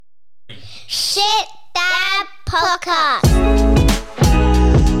Shit Dad Podcast.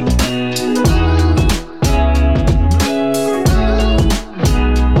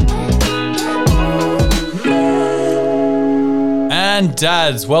 And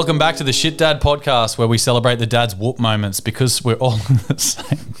dads, welcome back to the Shit Dad Podcast, where we celebrate the dad's whoop moments because we're all in the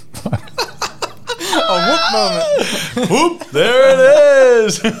same boat. A whoop moment. Whoop, there it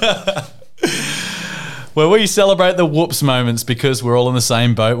is. Where we celebrate the whoops moments because we're all in the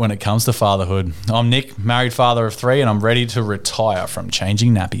same boat when it comes to fatherhood. I'm Nick, married father of 3, and I'm ready to retire from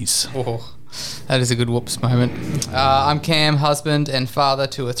changing nappies. Oh, that is a good whoops moment. I'm Cam, husband and father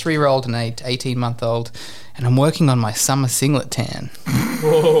to a 3-year-old and an 18-month-old, and I'm working on my summer singlet tan.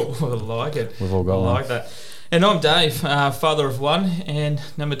 Whoa, I like it. We've all got I one. like that. And I'm Dave, father of 1, and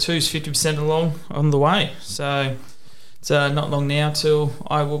number 2 is 50% along on the way. So it's not long now till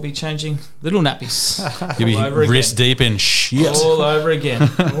I will be changing little nappies. You'll all over be wrist again. deep in shit. All over again.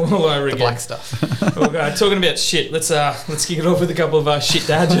 All over again. Black stuff. Okay, talking about shit, let's kick it off with a couple of shit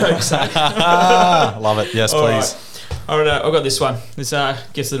dad jokes. Love it. Yes, All please. right. All right, I've got this one. This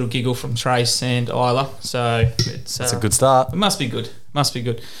gets a little giggle from Trace and Isla. So it's That's a good start. It must be good. Must be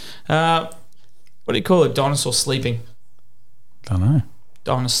good. What do you call a dinosaur sleeping? Don't know.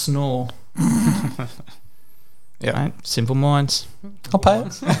 Dinosaur. Yeah. Right? Simple minds. I'll pay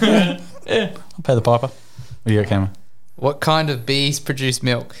it. Yeah. I'll pay the piper. What do you got, Cameron? What kind of bees produce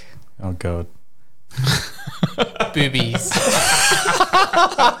milk? Oh, God. Boobies.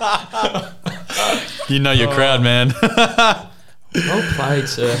 You know your crowd, man. Well played,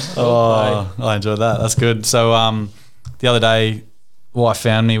 sir. Well Oh, I enjoyed that. That's good. So the other day, wife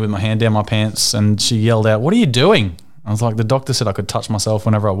found me with my hand down my pants and she yelled out, "What are you doing?" I was like, "The doctor said I could touch myself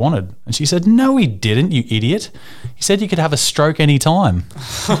whenever I wanted." And she said, "No, he didn't, you idiot. He said you could have a stroke any time."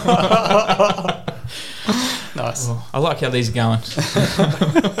 Nice. played. I like how these are going.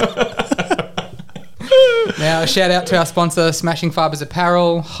 Now, a shout out to our sponsor, Smashing Fibers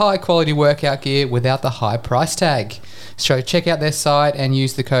Apparel, high quality workout gear without the high price tag. So check out their site and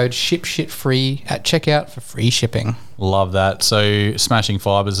use the code SHIPSHITFREE at checkout for free shipping. Love that. So Smashing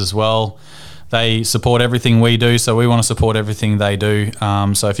Fibers as well. They support everything we do, so we want to support everything they do.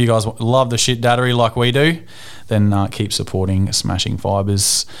 So if you guys love the shit daddery like we do, then keep supporting Smashing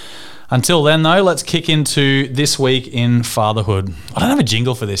Fibers. Until then, though, let's kick into this week in fatherhood. I don't have a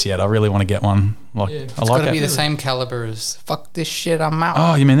jingle for this yet. I really want to get one. Yeah. I It's It's like got to it. be the same caliber as fuck this shit, I'm out.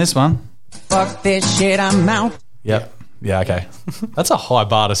 Oh, you mean this one? Fuck this shit, I'm out. Yep. Yeah, okay. That's a high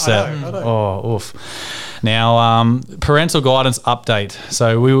bar to set. I know. Oh, oof. Now, parental guidance update.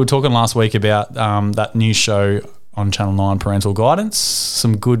 So we were talking last week about that new show on Channel 9, Parental Guidance.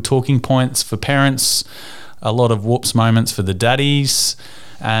 Some good talking points for parents, a lot of whoops moments for the daddies.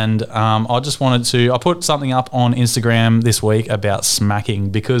 And I just wanted to, I put something up on Instagram this week about smacking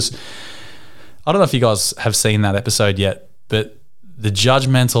because I don't know if you guys have seen that episode yet, but the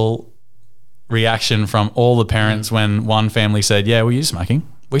judgmental reaction from all the parents when one family said, "Yeah, we use smacking.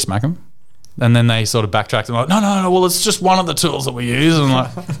 We smack them." And then they sort of backtracked and like, no, well, it's just one of the tools that we use. And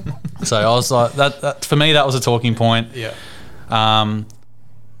like, so I was like, that for me, that was a talking point. Yeah.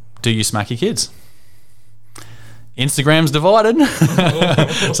 Do you smack your kids? Instagram's divided.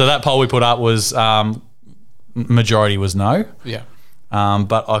 So that poll we put up was majority was no. Yeah.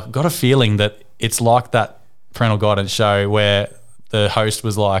 But I got a feeling that it's like that parental guidance show where the host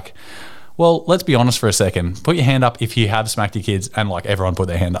was like, "Well, let's be honest for a second. Put your hand up if you have smacked your kids," and like everyone put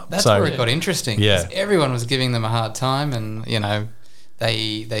their hand up. That's so where it got interesting. 'cause Yeah. everyone was giving them a hard time, and you know,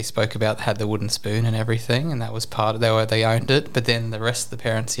 they spoke about had the wooden spoon and everything, and that was part of they owned it. But then the rest of the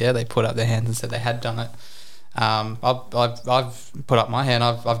parents, they put up their hands and said they had done it. I've put up my hand.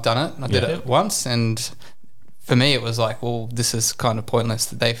 I've done it. I did it once, and for me, it was like, well, this is kind of pointless.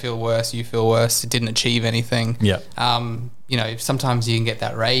 That they feel worse, you feel worse. It didn't achieve anything. Yeah. You know, sometimes you can get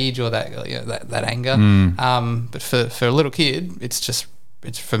that rage or that that anger. Mm. But for a little kid, it's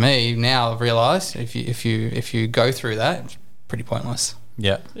for me now. I've realised if you go through that, it's pretty pointless.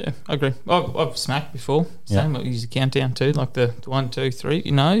 Yeah. Yeah, I agree. I've smacked before. Yeah. Same, I use a countdown too, like the 1, 2, 3,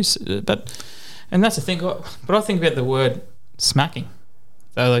 you know. And that's the thing. But I think about the word smacking.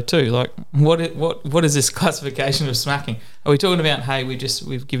 So too, like what is this classification of smacking? Are we talking about, hey,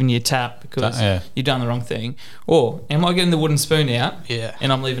 we've given you a tap because you've done the wrong thing, or am I getting the wooden spoon out? Yeah.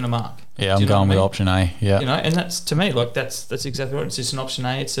 And I'm leaving a mark. Yeah, Do I'm you know going what I with mean? option A. Yeah. You know, and that's to me like that's exactly right. It's just an option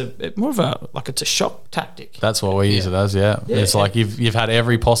A. It's more of a it's a shock tactic. That's what we use it as. Yeah. Yeah. It's like you've had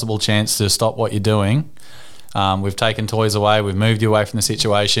every possible chance to stop what you're doing. We've taken toys away, we've moved you away from the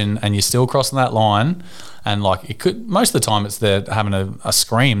situation, and you're still crossing that line. And like it could, most of the time, it's they're having a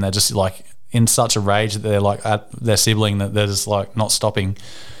scream. They're just like in such a rage that they're like at their sibling that they're just like not stopping.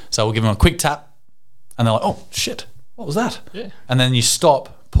 So we'll give them a quick tap, and they're like, "Oh shit, what was that?" Yeah. And then you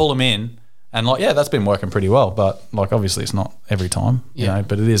stop, pull them in, and like, yeah, that's been working pretty well. But like, obviously, it's not every time, you know.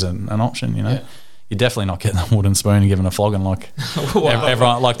 But it is an option, you know. Yeah. You're definitely not getting a wooden spoon and giving a flogging like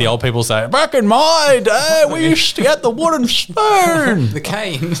everyone, like the old people say. Back in my day, we used to get the wooden spoon. The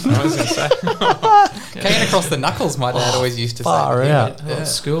cane. I was going to say. Cane across the knuckles, my dad always used to say. Far out. Yeah.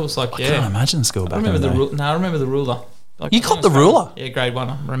 Schools, like, I can't imagine school back I remember in the the day. I remember the ruler. Like, You got the ruler? Yeah, grade 1.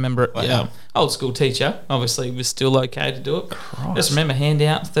 I remember it. Yeah, old school teacher. Obviously, was still okay to do it. Just remember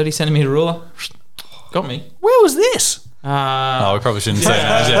handout, 30-centimeter ruler. Got me. Where was this? Uh, Oh, we probably shouldn't say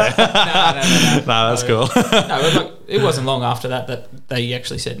that. Yeah. no, No, that's cool. No, but like, it wasn't long after that they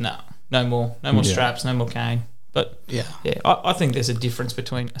actually said no more straps, no more cane. But Yeah. I think there's a difference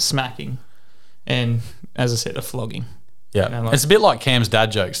between a smacking and, as I said, a flogging. Yeah, You know, like- it's a bit like Cam's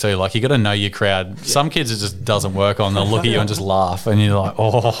dad jokes too. Like, you got to know your crowd. Some kids it just doesn't work on. They'll look at you and just laugh, and you're like,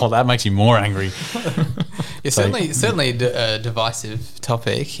 oh, that makes you more angry. Yeah, certainly a divisive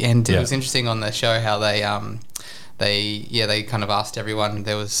topic, and it Yeah. was interesting on the show how they kind of asked everyone.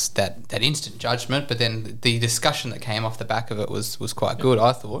 There was that instant judgment, but then the discussion that came off the back of it was quite good,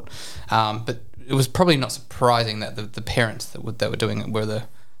 I thought. But it was probably not surprising that the parents that were doing it were the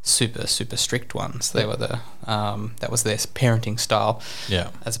super strict ones. They were that was their parenting style, Yeah.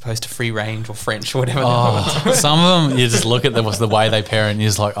 as opposed to free range or French or whatever. Oh, some of them, you just look at the way they parent, and you're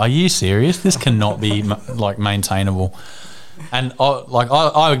just like, are you serious? This cannot be like maintainable. And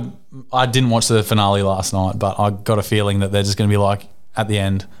I didn't watch the finale last night, but I got a feeling that they're just going to be like at the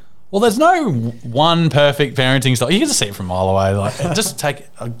end, well, there's no one perfect parenting style. You can just see it from a mile away. Like, just take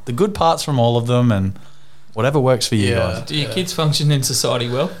the good parts from all of them and whatever works for you guys. Do your kids function in society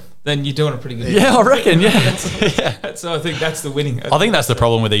well? Then you're doing a pretty good job. Yeah, I reckon. Yeah, So I think that's the winning. I think that's the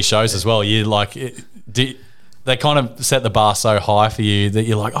problem with these shows as well. You like, they kind of set the bar so high for you that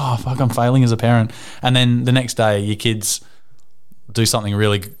you're like, oh fuck, I'm failing as a parent, and then the next day your kids do something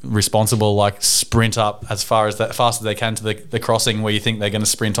really responsible, like sprint up as fast as they can to the crossing where you think they're going to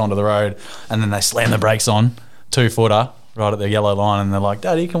sprint onto the road, and then they slam the brakes on 2-footer right at the yellow line, and they're like,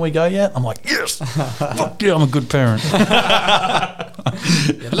 Daddy, can we go yet? I'm like, yes. Fuck yeah, I'm a good parent.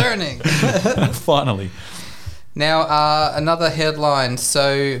 You're learning. Finally. Now, another headline.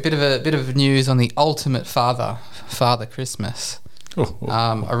 So, a bit of news on the ultimate Father Christmas.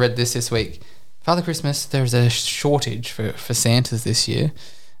 I read this week. Father Christmas, there's a shortage for Santas this year,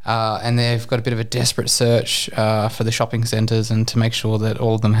 and they've got a bit of a desperate search for the shopping centres and to make sure that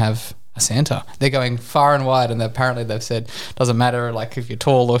all of them have a Santa. They're going far and wide, and apparently they've said doesn't matter like if you're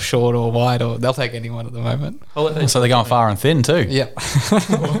tall or short or wide, or they'll take anyone at the moment. So they're going far and thin too. Yep.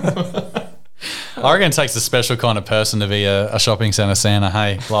 I reckon it takes a special kind of person to be a shopping centre Santa.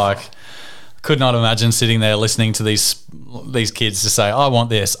 Hey, like, could not imagine sitting there listening to these kids just say, I want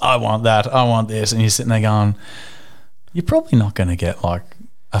this, I want that, I want this, and you're sitting there going, you're probably not going to get like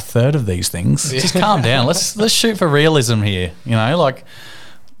a third of these things. Just calm down. Let's shoot for realism here. You know, like,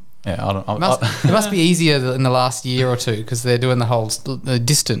 yeah, I don't. It must be easier in the last year or two because they're doing the whole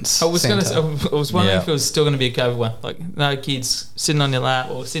distance. I was wondering Yeah. if it was still going to be a COVID one, like no kids sitting on your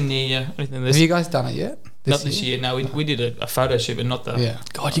lap or sitting near you, anything. Have you guys done it yet? Not this year. No, we did a photo shoot, but not the. Yeah.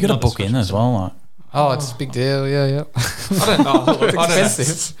 God, you got to not the book in special as well. Like, Oh, it's a big deal. Yeah. I don't know. Look, I don't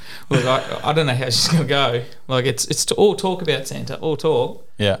expensive. know. Look, I don't know how she's going to go. Like it's to all talk about Santa, all talk,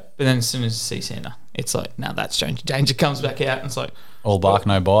 yeah, but then as soon as you see Santa, it's like now that stranger danger comes back out, and it's like all bark,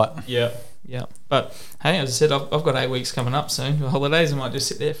 no bite. yeah. But hey, as I said, I've got 8 weeks coming up soon. The holidays, I might just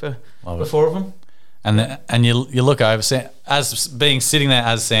sit there for Love it. 4 of them. And you look over, as being sitting there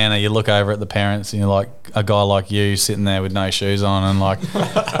as Santa, you look over at the parents and you're like a guy like you sitting there with no shoes on and like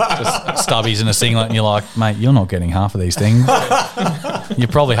just stubbies and a singlet, and you're like, mate, you're not getting half of these things. You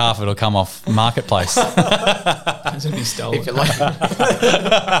probably half of it'll come off Marketplace. It's going to be stolen. If you're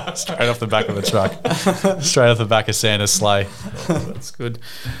lucky. Straight off the back of the truck. Straight off the back of Santa's sleigh. That's good.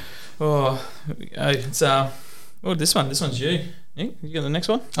 Oh, it's this one's you. You got the next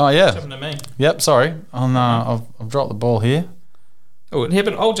one? Oh What's yeah. happened to me? Yep, sorry. I've dropped the ball here. Oh, yeah,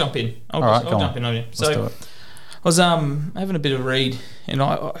 but I'll jump in. I'll All right, go jump on. in on you. Let's do So it. I was having a bit of a read, and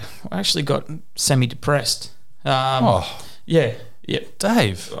I actually got semi-depressed. Yeah.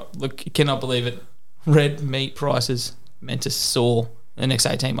 Dave. Look, you cannot believe it. Red meat prices meant to soar the next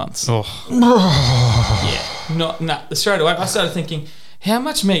 18 months. Oh. Yeah. Straight away, I started thinking, how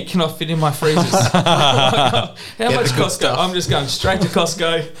much meat can I fit in my freezers? How much the good Costco? stuff. I'm just going straight to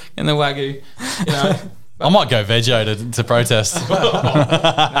Costco and the Wagyu. You know, I might go veggie to protest. no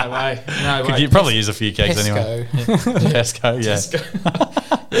way. No way. Could you probably use a few kegs anyway. Pesco.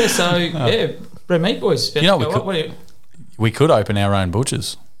 Tesco, yeah. Yeah, so red meat boys. You know, What do you? we could open our own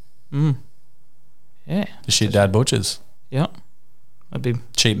butchers. Yeah. The shit dad butchers. Yeah. That'd be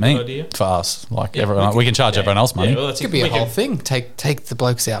Cheap Good meat idea. for us. Like everyone, we can charge everyone else money. Yeah, well, that's Could be a we whole can- thing. Take the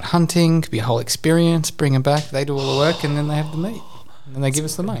blokes out hunting. Could be a whole experience. Bring them back. They do all the work, and then they have the meat, and then they give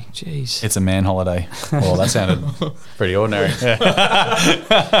us the money. Jeez. It's a man holiday. Well, that sounded pretty ordinary.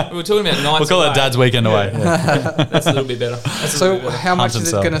 Yeah. We were talking about nights. We'll call it away. Dad's weekend away. Yeah. That's a little bit better. That's a So, little bit better. how much Hunt is and it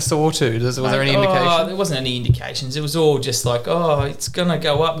sell. going to soar to? Was there any Oh, indication? there wasn't any indications. It was all just like, oh, it's gonna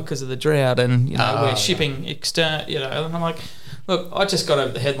go up because of the drought, and we're shipping extern. And I'm like, look, I just got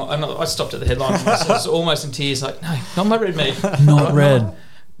over the headline. I stopped at the headline. And I was almost in tears. Like, no, not my red meat. Not red.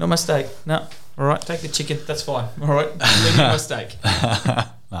 Not my steak. No. All right, take the chicken. That's fine. All right, leave me my steak.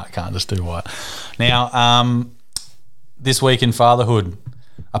 No, I can't just do white. Now, this week in fatherhood,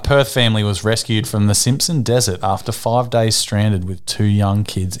 a Perth family was rescued from the Simpson Desert after 5 days stranded with 2 young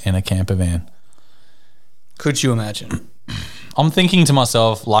kids in a camper van. Could you imagine? I'm thinking to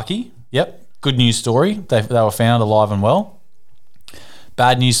myself, lucky. Yep, good news story. They were found alive and well.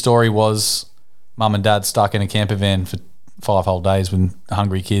 Bad news story was mum and dad stuck in a camper van for 5 whole days with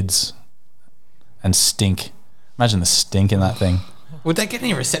hungry kids and stink. Imagine the stink in that thing. Would they get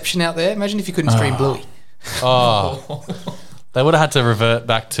any reception out there? Imagine if you couldn't stream Bluey. Oh, they would have had to revert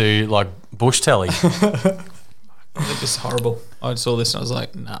back to like bush telly. It's just horrible. I saw this and I was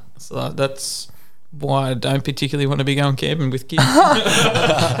like, nah. So that's why I don't particularly want to be going camping with kids.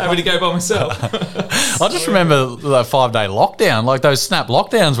 Happy to go by myself. I just remember the 5 day lockdown. Like those snap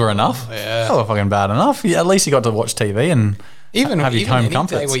lockdowns were enough. Yeah. They were fucking bad enough. Yeah, at least you got to watch TV and Even have your even home any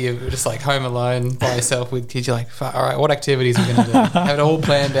comforts. day where you're just like home alone by yourself with kids, you're like, "Fuck, all right, what activities are we going to do? Have it all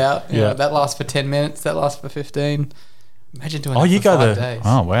planned out. You Yeah. know, that lasts for 10 minutes. That lasts for 15. Imagine doing Oh, that you for go 5 there. days.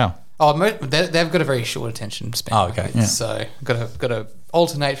 Oh, wow. Oh, they've got a very short attention span. Oh, okay, kids, yeah. So got to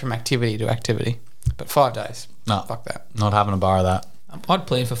alternate from activity to activity. But 5 days. No. Fuck that. Not having a bar of that. I'd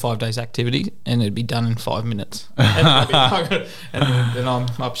plan for 5 days activity and it'd be done in 5 minutes. And then I'm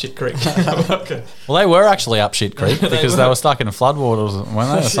up shit creek. Okay. Well, they were actually up shit creek They because they were. were stuck in floodwaters,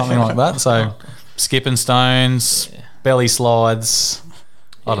 weren't they, or something like that. So skipping stones, belly slides.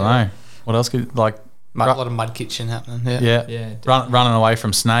 I don't know. What else could, like, A lot of mud kitchen happening. Yeah. yeah, Yeah, running away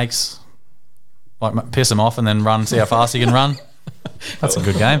from snakes. Like, piss them off and then run, see how fast you can run. That's a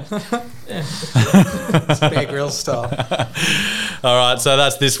good game. Bear Grylls style. All right, so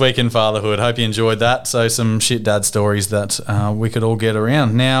that's this week in fatherhood. Hope you enjoyed that. So some shit dad stories that we could all get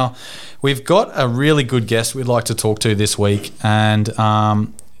around. Now, we've got a really good guest we'd like to talk to this week, and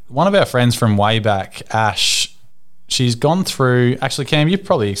one of our friends from way back, Ash, she's gone through. Actually, Cam, you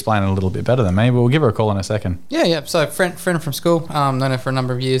probably explain it a little bit better than me, but we'll give her a call in a second. Yeah. So friend from school, known her for a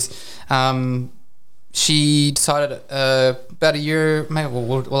number of years. She decided about a year, maybe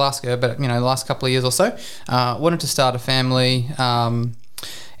we'll ask her, but the last couple of years or so, wanted to start a family,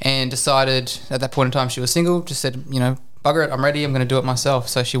 and decided at that point in time she was single. Just said, bugger it, I'm ready. I'm going to do it myself.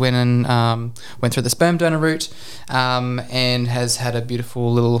 So she went and went through the sperm donor route, and has had a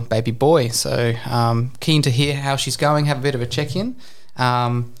beautiful little baby boy. So keen to hear how she's going, have a bit of a check in,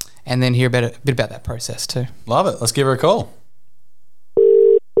 and then hear a bit about that process too. Love it. Let's give her a call.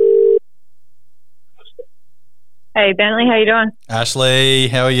 Hey Bentley, how you doing? Ashley,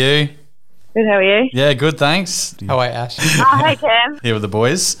 how are you? Good, how are you? Yeah, good, thanks. How are you, Ash? Oh, hey Cam. Here with the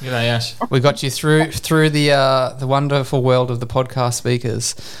boys. G'day, Ash. We got you through the wonderful world of the podcast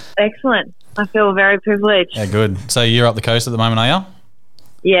speakers. Excellent. I feel very privileged. Yeah, good. So you're up the coast at the moment, are you?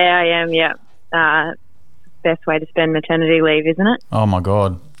 Yeah, I am, yeah. Best way to spend maternity leave, isn't it? Oh my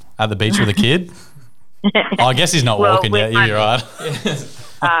God. At the beach with a kid? Oh, I guess he's not Well, walking yet. with You're my- right.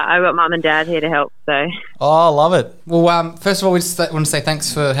 I've got mum and dad here to help, so. Oh, I love it. Well, first of all, we just want to say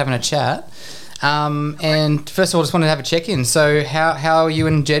thanks for having a chat. And first of all, just wanted to have a check-in. So how are you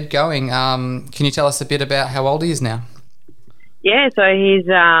and Jed going? Can you tell us a bit about how old he is now? Yeah, so he's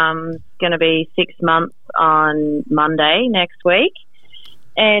going to be 6 months on Monday next week.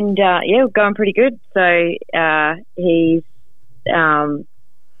 And, we're going pretty good. So he's a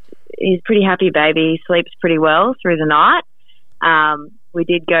pretty happy baby. He sleeps pretty well through the night. We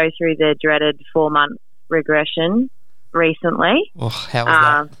did go through the dreaded 4-month regression recently. Oh, how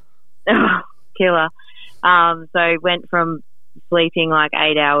was that? Killer. So went from sleeping like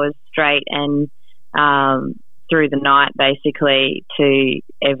 8 hours straight and through the night basically to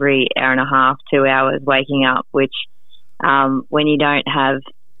every hour and a half, 2 hours waking up, which when you don't have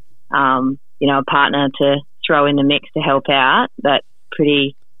a partner to throw in the mix to help out, that's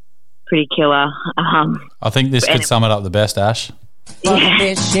pretty killer. I think this could sum it up the best, Ash. Fuck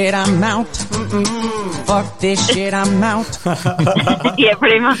this shit, I'm out. Fuck this shit, I'm out. Yeah,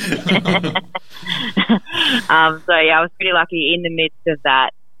 pretty much. I was pretty lucky in the midst of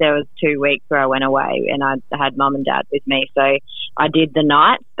that. there was 2 weeks where I went away and I had mum and dad with me. So I did the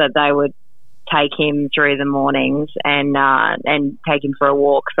nights, but they would take him through the mornings and take him for a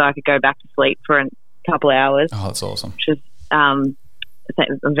walk so I could go back to sleep for a couple of hours. Oh, that's awesome. Which is, I'm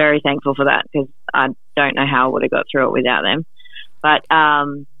very thankful for that because I don't know how I would have got through it without them. But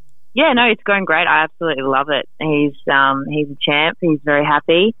yeah, no, it's going great. I absolutely love it. He's a champ. He's very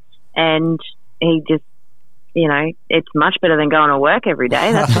happy, and he just, you know, it's much better than going to work every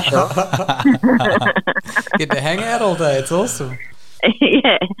day. That's for sure. Get to hang out all day. It's awesome.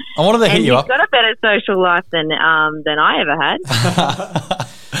 Yeah. I wanted to hit you up. He's got a better social life than I ever had.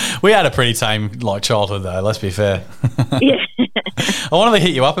 We had a pretty tame childhood though. Let's be fair. Yeah. I wanted to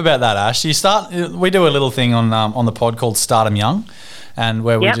hit you up about that, Ash. We do a little thing on the pod called Start 'em Young, and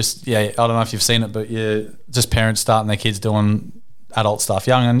where we Yep. I don't know if you've seen it, but just parents starting their kids doing adult stuff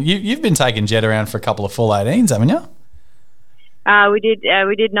young. And you've been taking Jed around for a couple of full 18s, haven't you? We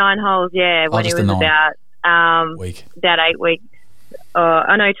did 9 holes. Yeah, when he just was the 9. about Week. about 8 weeks.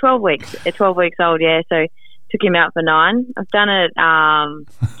 12 weeks. 12 weeks old. Yeah, so took him out for 9. I've done it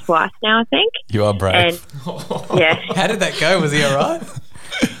twice now, I think. You are brave. And yeah. How did that go? Was he all right?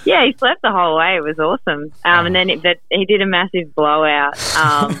 Yeah, he slept the whole way. It was awesome. And then he did a massive blowout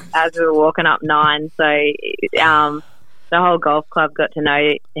as we were walking up 9. So the whole golf club got to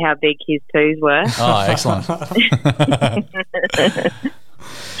know how big his poos were. Oh, excellent.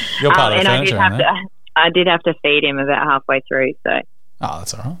 You're part of the and furniture, I did have to feed him about halfway through. So. Oh,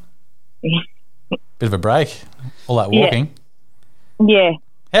 that's all right. Bit of a break. All that walking. Yeah.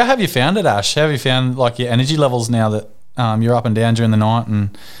 How have you found it, Ash? How have you found your energy levels now that you're up and down during the night,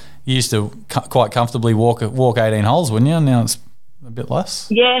 and you used to quite comfortably walk 18 holes, wouldn't you? Now it's a bit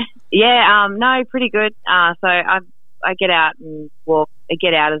less. Yeah. No, pretty good. So I get out and walk. I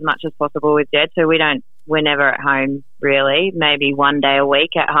get out as much as possible with Jed. So we're never at home really. Maybe one day a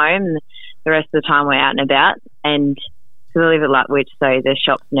week at home, and the rest of the time we're out and about. And because I live at Lutwich, so the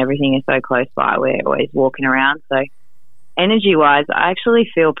shops and everything is so close by. We're always walking around. So energy-wise, I actually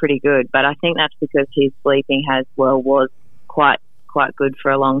feel pretty good. But I think that's because his sleeping was quite good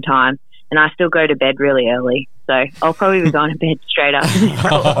for a long time. And I still go to bed really early. So I'll probably be going to bed straight after this.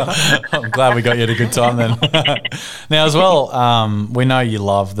 I'm glad we got you at a good time then. Now as well, we know you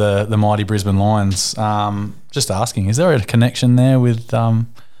love the mighty Brisbane Lions. Just asking, is there a connection there with the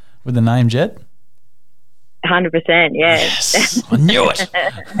name Jed? 100%, yeah. Yes, I knew it.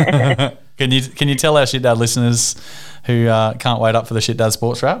 Can you tell our Shit Dad listeners who can't wait up for the Shit Dad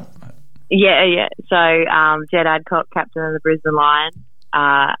Sports Wrap? Yeah. So Jed Adcock, captain of the Brisbane Lions.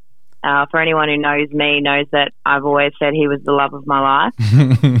 For anyone who knows me, knows that I've always said he was the love of my life.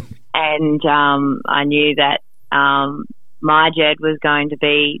 And I knew that my Jed was going to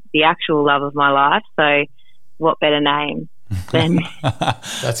be the actual love of my life. So what better name than...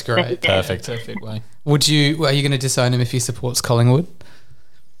 That's great. Perfect way. Are you going to disown him if he supports Collingwood?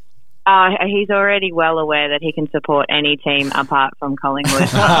 He's already well aware that he can support any team apart from Collingwood.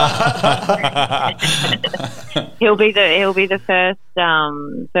 He'll be the first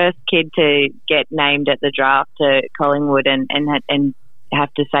kid to get named at the draft to Collingwood and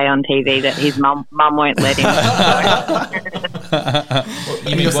have to say on TV that his mum won't let him.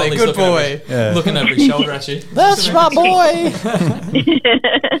 You mean say, Wally's good boy. Looking over his shoulder at you. That's my boy.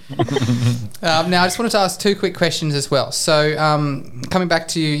 Now, I just wanted to ask 2 quick questions as well. So, coming back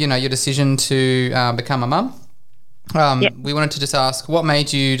to your decision to become a mum, Yep. we wanted to just ask what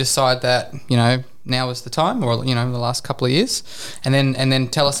made you decide that now is the time, or the last couple of years, and then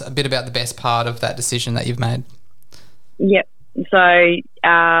tell us a bit about the best part of that decision that you've made. Yep. So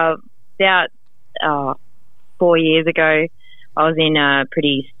about 4 years ago, I was in a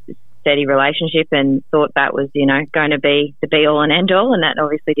pretty steady relationship and thought that was, going to be the be all and end all, and that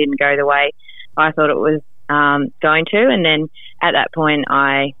obviously didn't go the way I thought it was going to. And then at that point,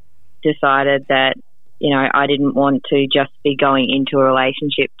 I decided that, I didn't want to just be going into a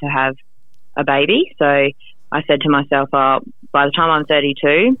relationship to have a baby. So I said to myself, by the time I'm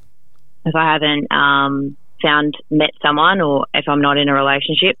 32, if I haven't met someone, or if I'm not in a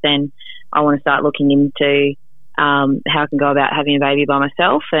relationship, then I want to start looking into how I can go about having a baby by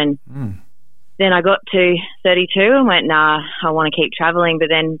myself. And then I got to 32 and went, nah, I want to keep travelling. But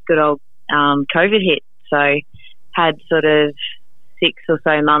then good old COVID hit. So had sort of 6 or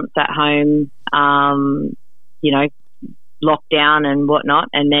so months at home, lockdown and whatnot,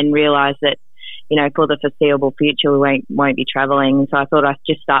 and then realised that, for the foreseeable future, we won't be travelling. So I thought I'd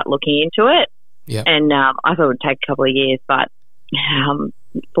just start looking into it. Yeah. And I thought it would take a couple of years, but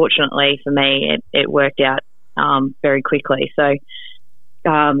fortunately for me, it worked out very quickly. So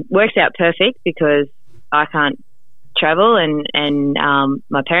works out perfect because I can't travel, and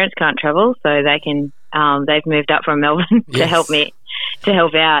my parents can't travel, so they can. They've moved up from Melbourne to help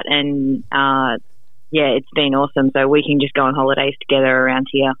out, and it's been awesome. So we can just go on holidays together around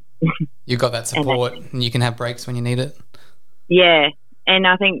here. You've got that support, and you can have breaks when you need it. Yeah, and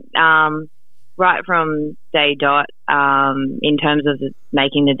I think right from day dot, in terms of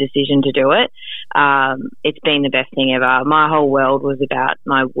making the decision to do it, it's been the best thing ever. My whole world was about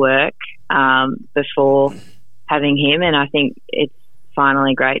my work before having him, and I think it's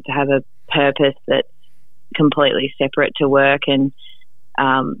finally great to have a purpose that's completely separate to work, and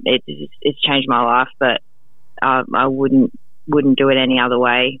it's changed my life, but I wouldn't do it any other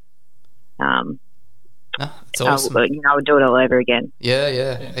way. It's awesome. I would do it all over again. Yeah.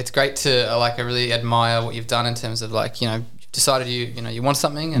 It's great to I really admire what you've done in terms of you've decided you want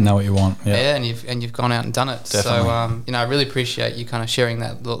something and know what you want. Yeah, and you've gone out and done it. Definitely. So I really appreciate you kind of sharing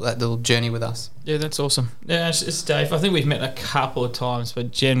that little journey with us. Yeah, that's awesome. Yeah, it's Dave. I think we've met a couple of times,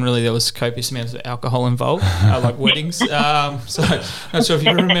 but generally there was copious amounts of alcohol involved, like weddings. So not sure if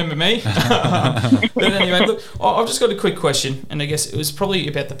you remember me. But anyway, look, I've just got a quick question, and I guess it was probably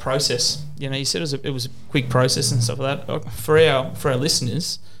about the process. You said it was a quick process and stuff like that. For our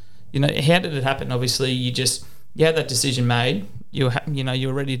listeners, how did it happen? Obviously, you had that decision made. You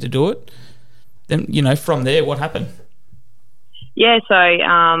were ready to do it. Then from there, what happened? Yeah, so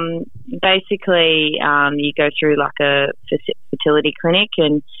basically you go through like a fertility clinic,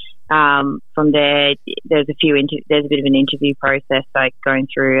 and from there there's a bit of an interview process, like going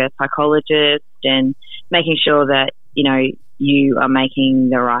through a psychologist and making sure that you are making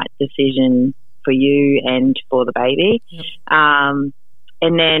the right decision for you and for the baby. Yep.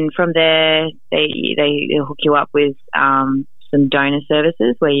 And then from there they hook you up with some donor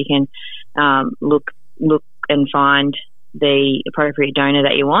services where you can look and find the appropriate donor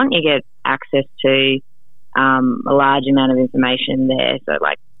that you want. You get access to a large amount of information there. So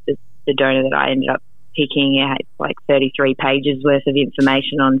like the donor that I ended up picking, it had like 33 pages worth of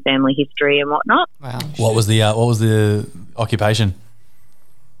information on family history and whatnot. Wow. What was the occupation?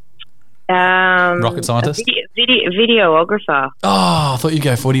 Rocket scientist? Videographer. Oh, I thought you'd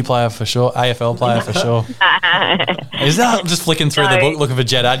go footy player for sure, AFL player for sure. Is that I'm just flicking through the book looking for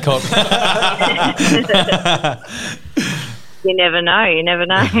Jed Adcock? You never know.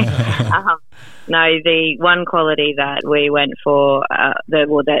 No, the one quality that we went for,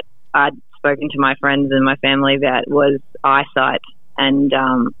 that I'd spoken to my friends and my family about, was eyesight. And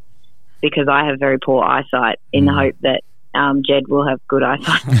because I have very poor eyesight, in the hope that Jed will have good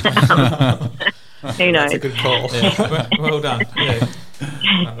eyesight. Who knows? That's a good call. Yeah. Well done. Yeah.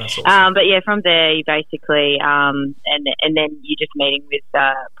 Oh, that's awesome. But yeah, from there you basically, and then you're just meeting with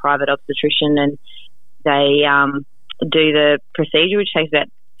a private obstetrician, and they do the procedure, which takes about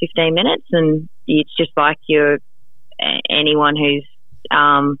 15 minutes, and it's just like anyone who's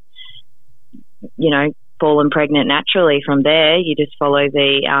fallen pregnant naturally. From there, you just follow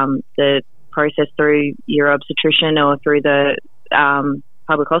the process through your obstetrician or through the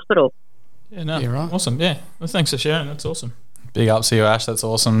public hospital. Yeah, no, You're right. Awesome. Yeah, well, thanks for sharing. That's awesome. Big ups to you, Ash. That's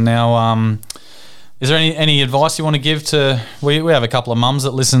awesome. Now, is there any advice you want to give to? We have a couple of mums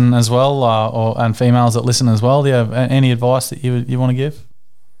that listen as well, and females that listen as well. Do you have any advice that you want to give?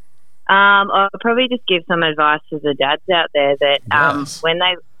 I'll probably just give some advice to the dads out there that Yes. when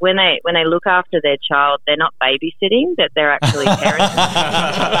they look after their child, they're not babysitting, that they're actually parenting.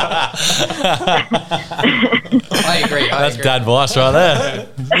 I agree. That's dad advice right there.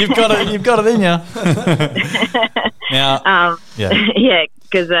 You've got it in you. Now, Yeah,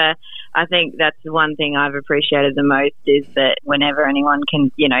 because I think that's the one thing I've appreciated the most, is that whenever anyone can,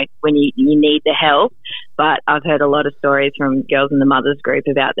 when you need the help. But I've heard a lot of stories from girls in the mothers group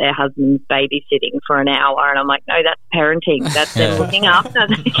about their husbands babysitting for an hour, and I'm like, no, that's parenting. That's them looking after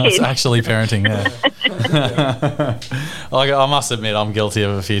the it's kids. actually parenting. Yeah. I must admit, I'm guilty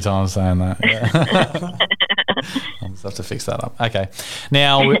of a few times saying that. Yeah. I'll just have to fix that up. Okay.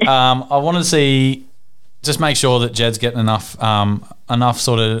 Now, I want to see. Just make sure that Jed's getting enough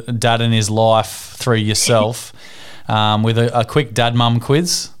sort of dad in his life through yourself, with a quick dad mum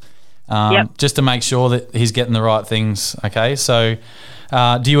quiz, just to make sure that he's getting the right things. Okay, so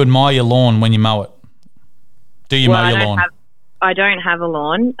do you admire your lawn when you mow it? Do you mow your lawn? I don't have a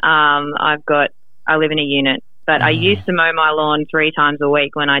lawn. I live in a unit, but I used to mow my lawn 3 times a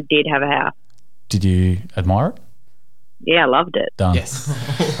week when I did have a house. Did you admire it? Yeah, I loved it. Done. Yes.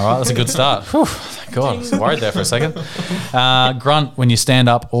 All right, that's a good start. Whew, thank God, I was worried there for a second. Grunt when you stand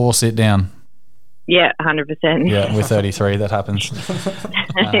up or sit down. Yeah, 100%. Yeah, with 33, that happens.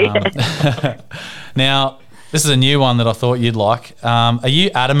 Now, this is a new one that I thought you'd like. Are you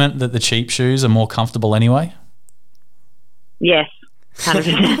adamant that the cheap shoes are more comfortable anyway? Yes,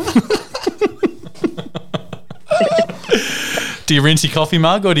 100%. Do you rinse your coffee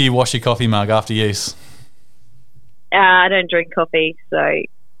mug or do you wash your coffee mug after use? I don't drink coffee, so.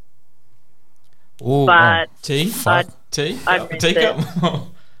 Ooh, But Tea? Fuck. Tea? I'd rinse Teacup?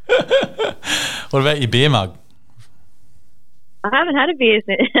 What about your beer mug? I haven't had a beer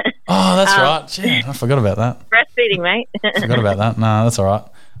since. Oh, that's right. Gee, I forgot about that. Breastfeeding, mate. Forgot about that. No, that's all right.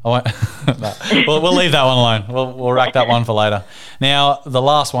 I won't. No. We'll leave that one alone. We'll rack that one for later. Now, the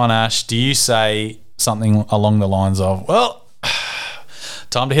last one, Ash, do you say something along the lines of, well,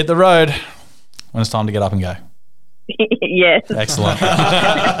 time to hit the road when it's time to get up and go? Yes. Excellent.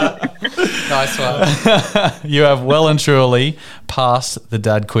 nice one. You have well and truly passed the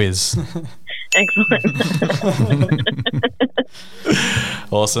dad quiz. Excellent.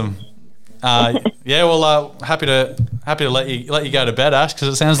 Awesome. Yeah, well, happy to let you go to bed, Ash, because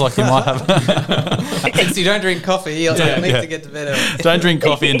it sounds like you might have. So you don't drink coffee. You need yeah. to get to bed early. Don't drink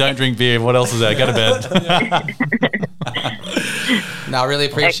coffee and don't drink beer. What else is there? Go to bed. No, I really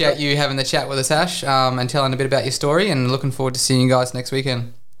appreciate you having the chat with us, Ash, and telling a bit about your story, and looking forward to seeing you guys next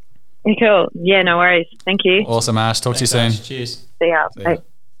weekend. Cool. Yeah, no worries. Thank you. Awesome, Ash. Talk to you soon. Cheers. See ya. Bye.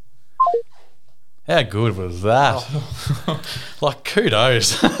 How good was that? Like,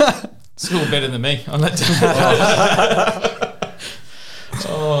 kudos. Still better than me on that day.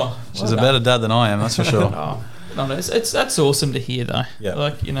 She's a better dad than I am, that's for sure. Oh, no, it's that's awesome to hear though. Yeah.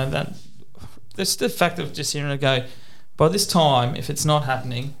 Like, you know, that that's the fact of just hearing it go, by this time, if it's not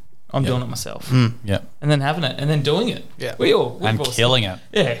happening, I'm doing it myself. Yeah. And then having it and then doing it. Yeah. We've And all killing it.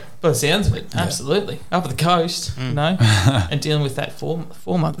 Yeah, by the sounds of it, absolutely. Up at the coast, you know, and dealing with that 4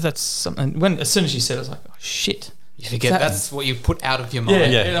 months, that's something. As soon as you said it, I was like, oh shit. You forget that's what you put out of your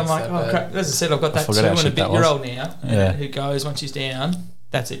mind. Yeah, and I'm like, oh crap. As I said, I've got that 2 forgot how and a shit bit that year was. old now, Yeah. who goes once she's down.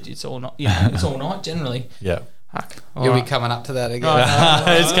 That's it. It's all night. You know, it's all night generally. Yeah. Fuck. You'll be Alright. coming up to that again.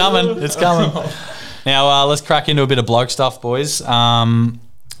 It's coming. It's coming. Now, let's crack into a bit of bloke stuff, boys. I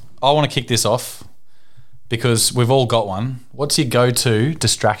want to kick this off because we've all got one. What's your go-to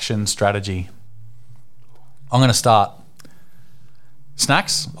distraction strategy? I'm going to start.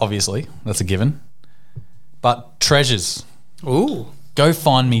 Snacks, obviously. That's a given. But treasures. Ooh. Go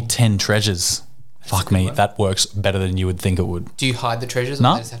find me 10 treasures. Fuck me, that works better than you would think it would. Do you hide the treasures or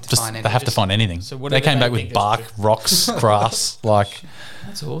No, they just have to just find they have to find anything. So They whatever came they back with think is bark, true. rocks, grass, like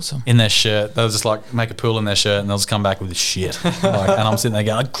That's awesome. in their shirt. They'll just like make a pool in their shirt and they'll just come back with shit. Like, and I'm sitting there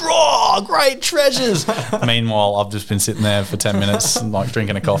going, "Graw, great treasures." Meanwhile, I've just been sitting there for 10 minutes, like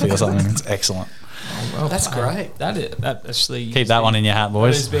drinking a coffee or something. It's excellent. Well, That's great. That actually Keep that one in your hat, That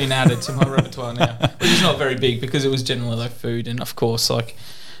has boys. been added to my repertoire now, which is not very big because it was generally like food, and of course, like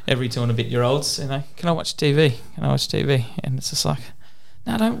every 2 and a bit year olds, you know, can I watch TV? Can I watch TV? And it's just like,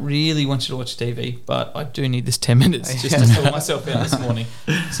 no, I don't really want you to watch TV, but I do need this 10 minutes just to sort myself out this morning.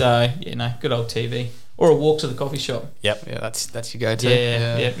 So, you know, good old TV or a walk to the coffee shop. Yep. Yeah, that's your go-to.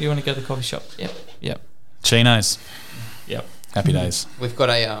 Yeah. You want to go to the coffee shop? Yep. Chinos. Yep. Happy days. We've got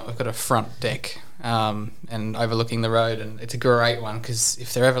a front deck and overlooking the road, and it's a great one because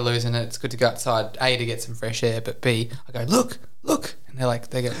if they're ever losing it, it's good to go outside. A, to get some fresh air, but B, I go look, and they're like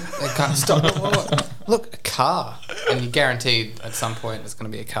they can't stop. Look, a car, and you guaranteed at some point there's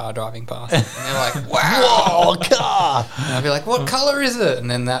going to be a car driving past, and they're like, wow, Oh, car. and I'll be like, what colour is it? And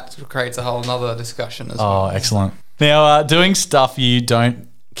then that creates a whole nother discussion as well. Oh, excellent. Now, doing stuff you don't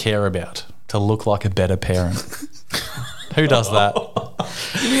care about to look like a better parent. Who does that?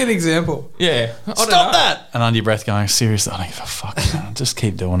 Give me an example. Yeah. Stop that! And under your breath going, seriously, I don't give a fuck, man. Just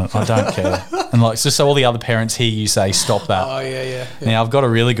keep doing it. I don't care. And like, just so all the other parents hear you say, stop that. Oh yeah. Now, I've got a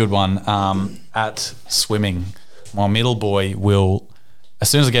really good one at swimming. My middle boy will, as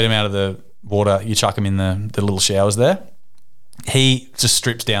soon as I get him out of the water, you chuck him in the little showers there. He just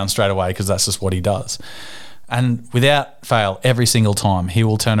strips down straight away because that's just what he does. And without fail, every single time, he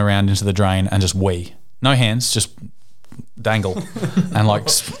will turn around into the drain and just wee. No hands, just dangle and like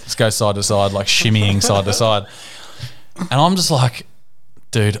just go side to side, like shimmying side to side. And I'm just like,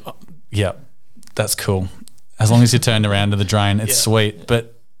 dude, yeah, that's cool. As long as you turned around to the drain, it's sweet.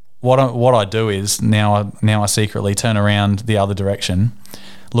 But what I do is now I secretly turn around the other direction,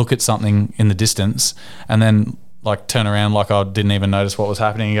 look at something in the distance, and then like turn around like I didn't even notice what was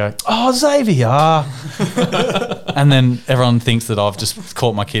happening and go, oh, Xavier. And then everyone thinks that I've just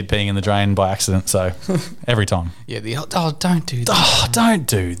caught my kid peeing in the drain by accident. So every time. Yeah, don't do that. Oh, don't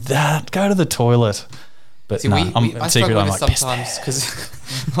do that. Go to the toilet. But See, no, I secretly struggle I'm with like, it sometimes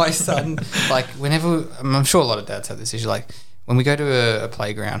because my son, like whenever, I'm sure a lot of dads have this issue, like when we go to a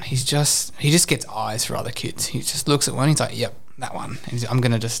playground, he just gets eyes for other kids. He just looks at one, he's like, yep, that one. And I'm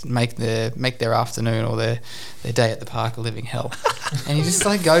gonna just make their afternoon or their day at the park a living hell. And he just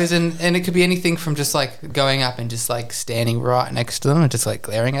like goes and it could be anything from just like going up and just like standing right next to them and just like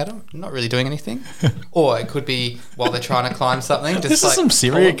glaring at them, not really doing anything. Or it could be while they're trying to climb something. Just This like is some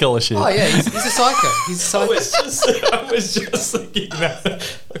serial killer shit. Oh yeah, he's a psycho. He's a psycho. I was just thinking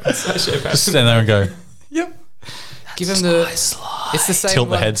that. Just stand there and go, Yep. Give him the. It's the same. tilt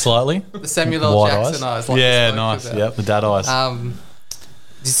the like, head slightly. The Samuel L. Wide Jackson eyes. Like yeah, we spoke nice. about. Yep, the dad eyes.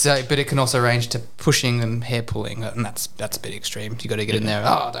 So, but it can also range to pushing and hair pulling, and that's a bit extreme. You got to get in there.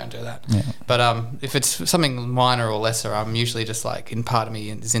 Oh, don't do that. Yeah. But if it's something minor or lesser, I'm usually just like, in part of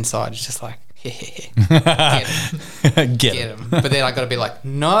me is inside, it's just like, get him, Get get it. him. But then I got to be like,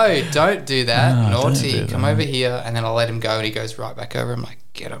 no, don't do that, No, don't naughty. do Come that. over here, and then I'll let him go, and he goes right back over. I'm like,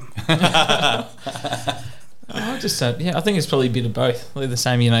 get him. I just don't. Yeah, I think it's probably a bit of both. Like the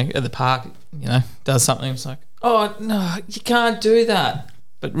same, at the park, does something. It's like, oh no, you can't do that.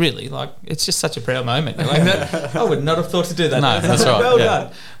 But really, like, it's just such a proud moment. You're like, that, I would not have thought to do that. No, that's right, Well yeah.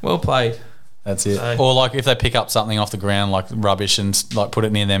 done. Well played. That's it. So- Or like if they pick up something off the ground, like rubbish, and like put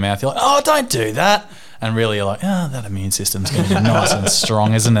it near their mouth, you're like, oh, don't do that. And really, you're like, oh, that immune system's going to be nice and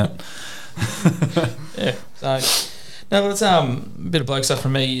strong, isn't it? Yeah. So, no, but it's a bit of bloke stuff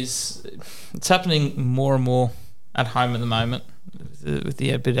from me is it's happening more and more at home at the moment with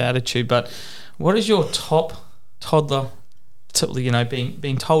the bit of attitude. But what is your top toddler?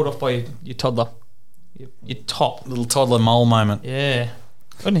 Being told off by your toddler, your top. Little toddler mole moment. Yeah.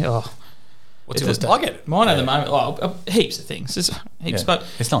 Oh, What's If yours? it- I get it. mine at the moment. Heaps of things. There's heaps, Yeah. but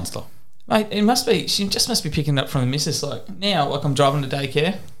It's non-stop. mate, it must be. She just must be picking it up from the missus. Like now, like I'm driving to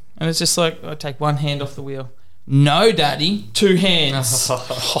daycare, and it's just like I take one hand off the wheel. No, daddy, two hands.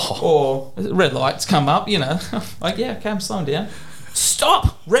 Or red lights come up. Like yeah, okay, I'm slowing down.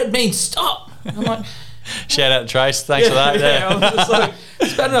 Stop. Red means stop. I'm like, Shout out to Trace. Thanks for that. Yeah. I was just like,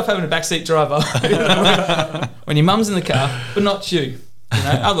 it's bad enough having a backseat driver when your mum's in the car, but not you.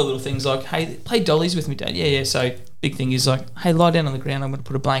 Other little things like, hey, play dollies with me, Dad. Yeah. So big thing is like, hey, lie down on the ground. I'm going to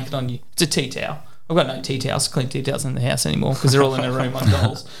put a blanket on you. It's a tea towel. I've got no tea towels, clean tea towels in the house anymore because they're all in a room on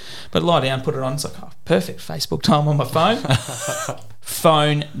dolls. But lie down, put it on. It's like, oh, perfect. Facebook time on my phone.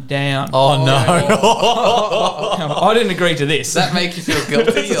 Phone down. Oh, no. I didn't agree to this. Does that make you feel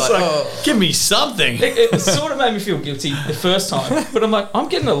guilty? You're like, oh. Give me something. It sort of made me feel guilty the first time, but I'm like, I'm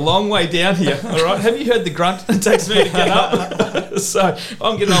getting a long way down here. All right, have you heard the grunt it takes me to get up? So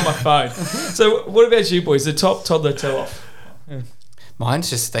I'm getting on my phone. So what about you boys? The top toddler tell off. Mine's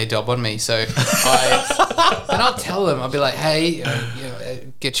just they dob on me, so and I'll tell them. I'll be like, "Hey,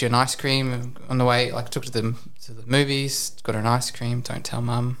 get you an ice cream on the way." Like, took to the movies, got her an ice cream. Don't tell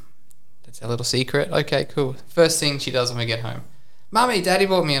Mum. That's our little secret. Okay, cool. First thing she does when we get home, Mummy, Daddy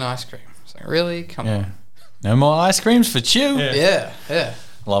bought me an ice cream. It's like, really? Come Yeah. on. No more ice creams for Chew. Yeah.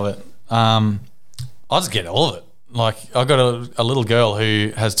 Love it. I just get all of it. Like, I've got a little girl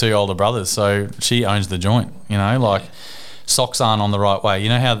who has two older brothers, so she owns the joint, like socks aren't on the right way. You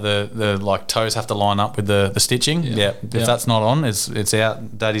know how the like toes have to line up with the stitching? Yeah. If that's not on, it's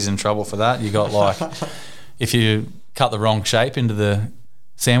out. Daddy's in trouble for that. You got like, if you cut the wrong shape into the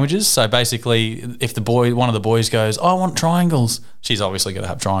sandwiches. So basically, if one of the boys goes, I want triangles, she's obviously got to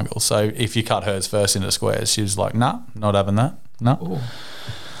have triangles. So if you cut hers first into squares, she's like, nah, not having that. No. Ooh.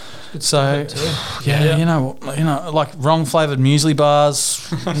 So, yeah, like wrong flavoured muesli bars,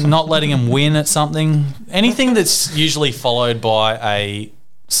 not letting them win at something. Anything that's usually followed by a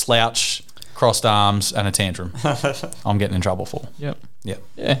slouch, crossed arms, and a tantrum, I'm getting in trouble for. Yep. Yep.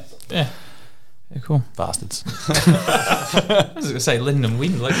 Yeah, cool. Bastards. I was going to say letting them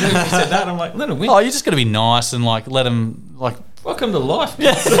win. Like, you said that, I'm like, let them win. Oh, you just got to be nice and like let them like. Welcome to life.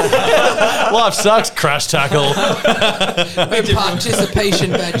 Life sucks. Crash tackle.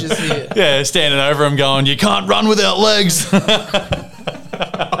 Participation badges here. Yeah, standing over him, going, "You can't run without legs."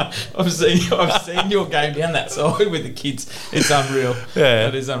 I've seen your game down that side with the kids. It's unreal. Yeah.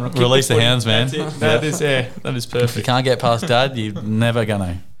 That is unreal. Release the hounds, man. That's it. That is If you perfect. can't get past Dad, you're never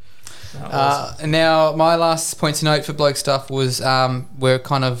gonna. And now my last point to note for bloke stuff was we're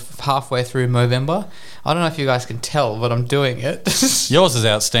kind of halfway through Movember. I don't know if you guys can tell, but I'm doing it. Yours is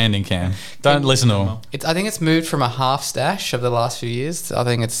outstanding, Cam. Don't listen to him. I think it's moved from a half stash of the last few years. I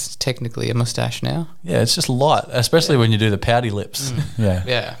think it's technically a moustache now. Yeah, it's just light, especially when you do the pouty lips. Yeah.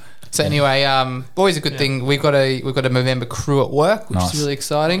 Yeah. So anyway, always a good thing. We've got a Movember crew at work, which Nice. is really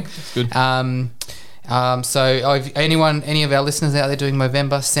exciting. That's good. So if any of our listeners out there doing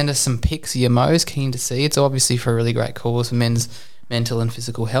Movember, send us some pics of your mows. Keen to see. It's obviously for a really great cause for men's mental and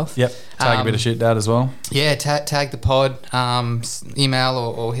physical health. Yep. Take a bit of shit, Dad, as well. Yeah, tag the pod, email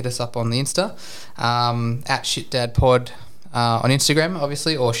or hit us up on the Insta at shitdadpod. on Instagram,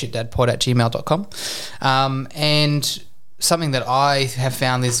 obviously, or shitdadpod@gmail.com. And something that I have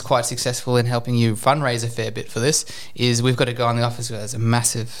found is quite successful in helping you fundraise a fair bit for this is we've got a guy in the office who has a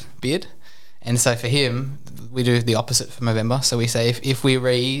massive beard. And so for him, we do the opposite for Movember. So we say if we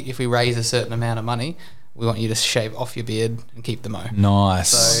raise a certain amount of money, we want you to shave off your beard and keep the mo. Nice.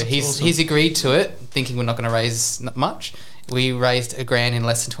 So he's agreed to it, thinking we're not going to raise much. We raised $1,000 in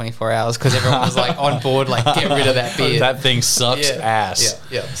less than 24 hours because everyone was like on board, like get rid of that beard. That thing sucks ass.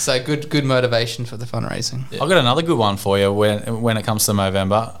 Yeah. So good motivation for the fundraising. I've got another good one for you when it comes to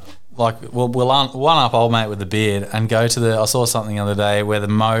Movember. Like we'll one up old mate with the beard and go to I saw something the other day where the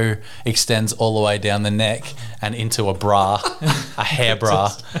mo extends all the way down the neck and into a bra, a hair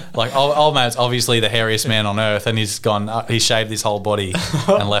bra. Like old mate's obviously the hairiest man on earth, and he's shaved his whole body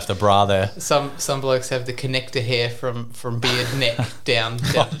and left a bra there. Some blokes have the connector hair from beard neck down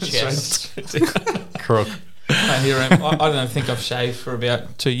to chest. Crook. I don't think I've shaved for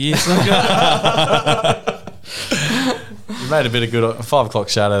about 2 years. You made a bit of good 5 o'clock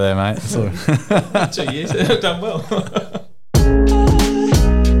shadow there, mate. So. 2 years, I've done well.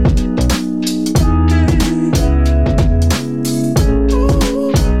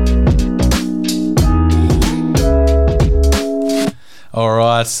 All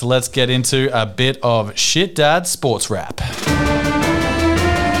right, so let's get into a bit of Shit Dad sports rap.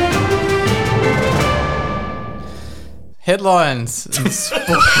 Headlines.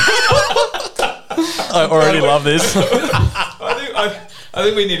 I already love this. I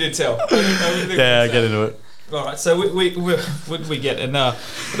think we need to tell. Yeah, get into it. All right, so we get a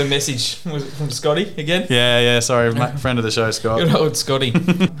message from Scotty again. Yeah. Sorry, friend of the show, Scott. Good old Scotty.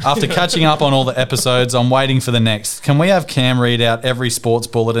 After catching up on all the episodes, I'm waiting for the next. Can we have Cam read out every sports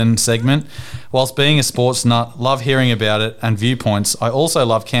bulletin segment? Whilst being a sports nut, love hearing about it and viewpoints, I also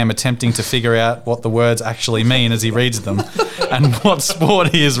love Cam attempting to figure out what the words actually mean as he reads them and what sport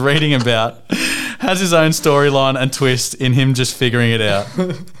he is reading about. Has his own storyline and twist in him just figuring it out.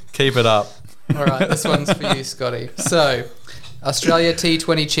 Keep it up. All right, this one's for you, Scotty. So, Australia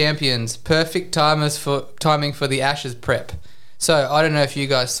T20 champions, perfect timing for the Ashes prep. So, I don't know if you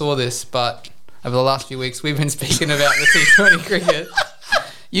guys saw this, but over the last few weeks, we've been speaking about the T20 cricket.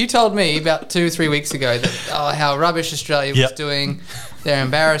 You told me about 2 or 3 weeks ago that how rubbish Australia was doing. They're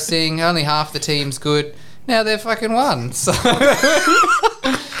embarrassing. Only half the team's good. Now they're fucking won. So,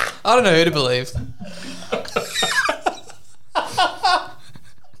 I don't know who to believe.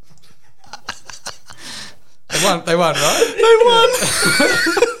 They won, right? They won.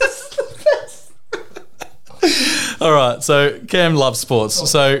 All right, so Cam loves sports.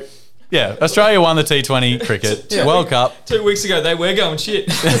 So, yeah, Australia won the T20 cricket World Cup. 2 weeks ago, they were going shit.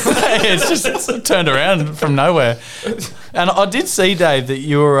 It's turned around from nowhere. And I did see, Dave, that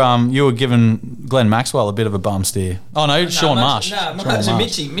you were giving Glenn Maxwell a bit of a bum steer. Oh, no, Sean Marsh. No, Sean Marsh.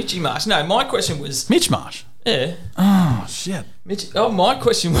 Mitchy Marsh. No, my question was... Mitch Marsh? Yeah. Oh, shit. My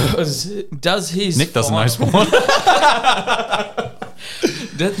question was, does his... Nick doesn't know sport.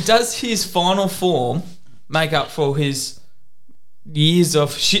 Does his final form make up for his years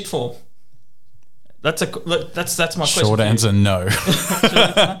of shit form? That's my question. Short answer, no.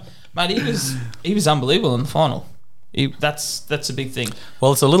 Mate, he was unbelievable in the final. That's a big thing.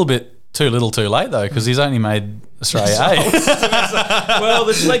 Well, it's a little bit too little too late, though, because he's only made Australia A. Well,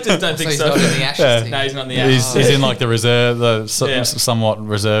 the selectors don't think so. He's not in the Ashes team. No, he's not in the Ashes. He's in like the reserve, somewhat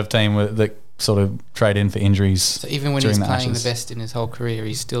reserve team that sort of trade in for injuries. So even when he's playing the best in his whole career,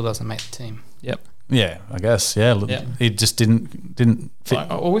 he still doesn't make the team. Yep. Yeah, I guess. Yeah, he just didn't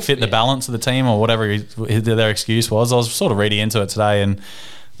fit the balance of the team or whatever their excuse was. I was sort of reading into it today, and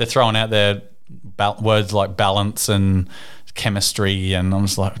they're throwing out their words like balance and chemistry, and I'm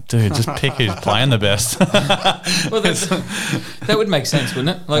just like, dude, just pick who's playing the best. Well, that would make sense,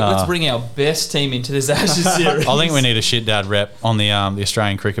 wouldn't it? Like, let's bring our best team into this Ashes series. I think we need a shit dad rep on the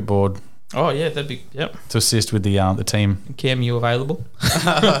Australian Cricket Board. Oh yeah, that'd be to assist with the team. Cam, you available?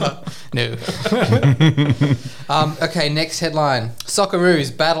 No. Okay, next headline: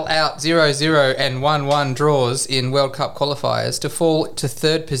 Socceroos battle out 0-0 and 1-1 draws in World Cup qualifiers to fall to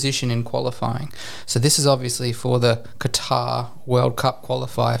third position in qualifying. So this is obviously for the Qatar World Cup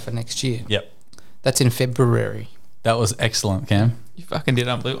qualifier for next year. Yep, that's in February. That was excellent, Cam. You fucking did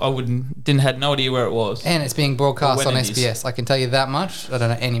unbelievable. I had no idea where it was. And it's being broadcast on SBS. I can tell you that much. I don't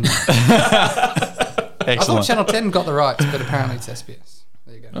know anymore. Excellent. I thought Channel 10 got the rights, but apparently it's SBS.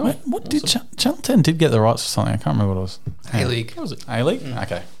 There you go. Oh, what did Channel 10 did get the rights for something? I can't remember what it was. A-League. What was it? A-League?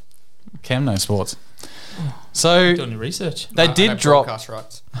 Okay. Cam knows sports. So doing your research. They did drop broadcast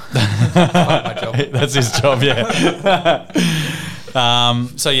rights. My job. That's his job, yeah.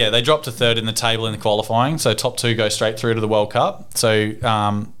 So yeah, they dropped to third in the table in the qualifying. So top two go straight through to the World Cup. So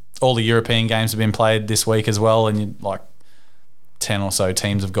all the European games have been played this week as well, and like 10 or so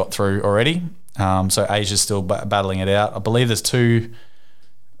teams have got through already. So Asia's still battling it out. I believe there's two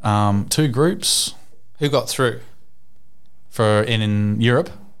groups Who got through? for in Europe.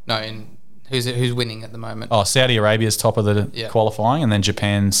 No, who's winning at the moment? Oh, Saudi Arabia's top of the Yeah. qualifying, and then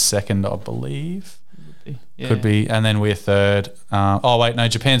Japan's second, I believe. Yeah. Could be, and then we're third.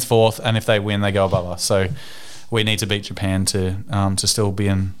 Japan's fourth, and if they win, they go above us. So we need to beat Japan to still be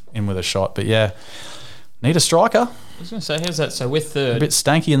in with a shot. But yeah, need a striker. I was going to say, how's that? So we're A third. bit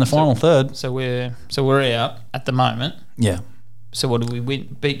stanky in the final third. So we're out at the moment. Yeah, So what do we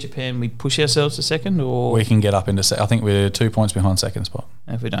win? Beat Japan? We push ourselves to second, or we can get up into. I think we're 2 points behind second spot.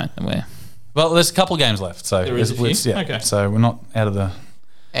 if we don't, then we're Well, there's a couple of games left, so There is a few? yeah. Okay. So we're not out of the.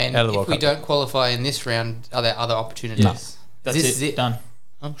 And out of the if World we Cup. don't qualify in this round, are there other opportunities? that's This it. is it. Done.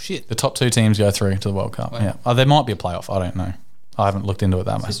 Oh shit! The top two teams go through to the World Cup. Wow. Yeah, there might be a playoff. I don't know. I haven't looked into it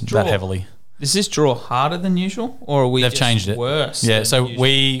that much, draw. that heavily. Is this draw harder than usual, or are we? They've just changed it. Worse. Yeah, than so usual?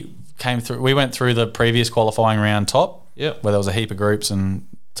 we went through the previous qualifying round top, Yep. where there was a heap of groups, and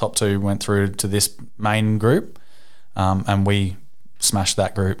top two went through to this main group, and we smashed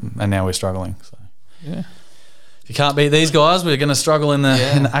that group, and now we're struggling. So Yeah. if you can't beat these guys, we're going to struggle in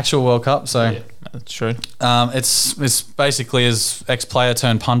the actual World Cup. So Yeah, that's true. it's basically, as ex-player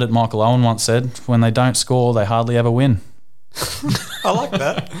turned pundit Michael Owen once said, when they don't score, they hardly ever win. I like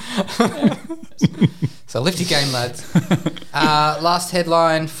that. So lift your game, lads. Last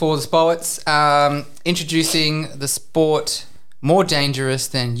headline for the sports. Introducing the sport more dangerous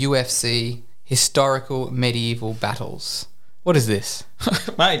than UFC historical medieval battles. What is this?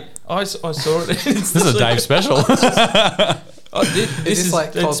 Mate, I saw it. This is a Dave special. Is this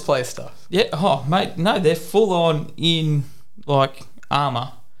like it's- cosplay stuff? Yeah. Oh, mate, no, they're full on in like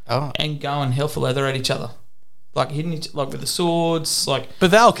armor Oh. and going hell for leather at each other, like hitting like with the swords. Like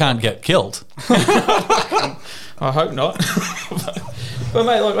But Val can't get killed. I hope not. But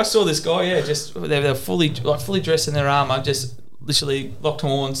mate, like I saw this guy. Yeah, just they're fully dressed in their armor, just literally locked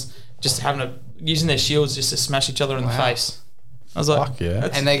horns, just using their shields just to smash each other in the Wow. face. I was like, Fuck yeah.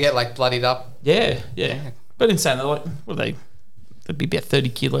 And they get like bloodied up. yeah. But in saying that, like, what are they? There'd be about 30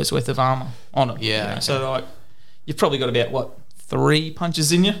 kilos worth of armor on it. Yeah, you know? okay. So like, you've probably got about 3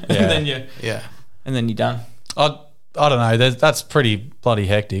 punches in you, Yeah. Yeah. and then you're done. I don't know. That's pretty bloody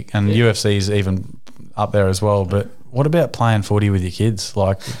hectic, and UFC's even up there as well. But what about playing footy with your kids,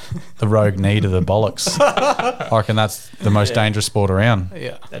 like the rogue knee to the bollocks? I reckon that's the most dangerous sport around.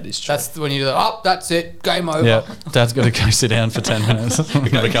 Yeah. That is true. That's when you do that. Oh, that's it. Game over. Yeah, Dad's got to go sit down for 10 minutes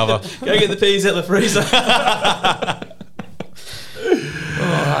and recover. Go get the peas out the freezer.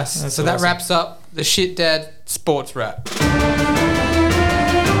 Nice. So that awesome. wraps up the Shit Dad sports wrap.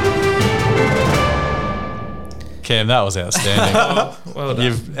 Cam, that was outstanding. Well done.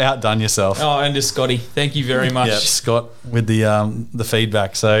 You've outdone yourself. Oh, and to Scotty, thank you very much. Yeah, Scott with the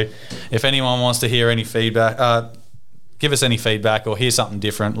feedback. So if anyone wants to hear any feedback, give us any feedback or hear something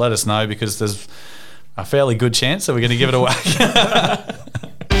different, let us know, because there's a fairly good chance that we're going to give it a whack.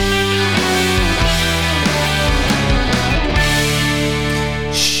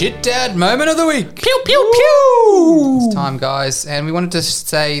 Shit Dad moment of the week. Pew, pew, pew. It's time, guys. And we wanted to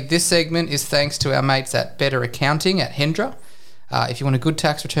say this segment is thanks to our mates at Better Accounting at Hendra. If you want a good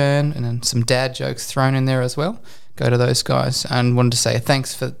tax return and then some dad jokes thrown in there as well, go to those guys. And wanted to say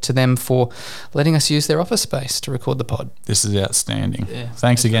thanks to them for letting us use their office space to record the pod. This is outstanding. Yeah,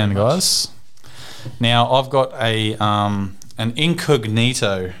 Thanks again, very much. guys. Now I've got an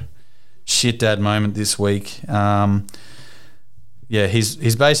incognito shit dad moment this week.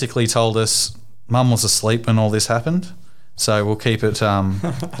 He's basically told us Mum was asleep when all this happened, so we'll keep it to ourselves,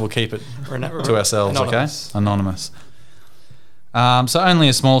 Anonymous. okay? Anonymous. So only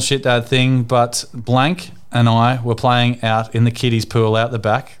a small shit dad thing, but Blank and I were playing out in the kiddies pool out the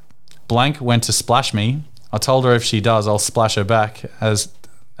back. Blank went to splash me. I told her if she does, I'll splash her back.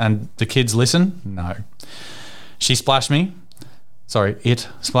 And the kids listen? No. She splashed me. Sorry, it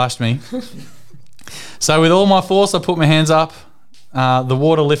splashed me. So with all my force, I put my hands up. The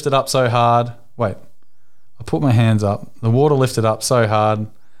water lifted up so hard. Wait. I put my hands up. The water lifted up so hard.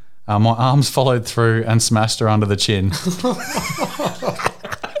 My arms followed through and smashed her under the chin.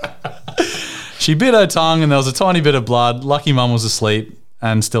 She bit her tongue and there was a tiny bit of blood. Lucky Mum was asleep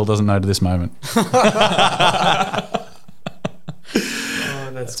and still doesn't know to this moment.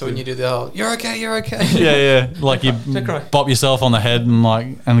 That's when you do the whole, you're okay, you're okay. Yeah. Like you cry. bop yourself on the head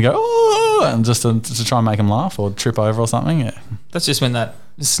and go, oh, and just to try and make them laugh or trip over or something. Yeah. That's just when that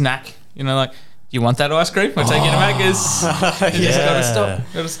snack, like You want that ice cream? We'll take you to Macca's. You just gotta stop.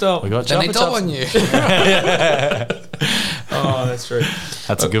 Gotta stop. We got Then they Jaffa dob Chops. on you. Oh, that's true.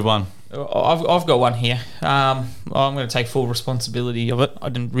 That's a good one. I've got one here. I'm going to take full responsibility of it. I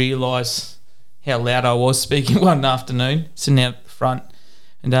didn't realise how loud I was speaking one afternoon, sitting out at the front,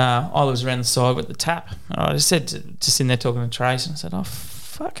 and I was around the side with the tap. And I just said, just in there talking to Trace, and I said, "Oh,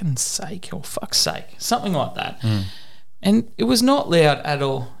 fuck's sake," something like that. And it was not loud at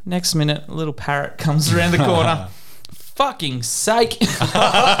all. Next minute, a little parrot comes around the corner. Fucking sake. It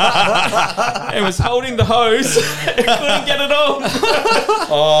was holding the hose. It couldn't get it on.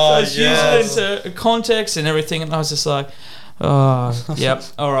 So she used it into context and everything, and I was just like, oh, yep,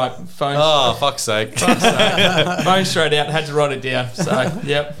 all right, phone. Oh, fuck's sake. Phone straight out, had to write it down. So,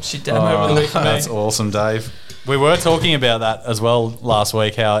 yep, she did over the week for me. That's awesome, Dave. We were talking about that as well last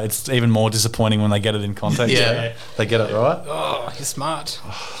week, how it's even more disappointing when they get it in context. Yeah. They get it right. Oh, you're smart.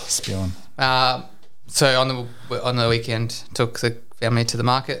 Spewing. So on the weekend, took the family to the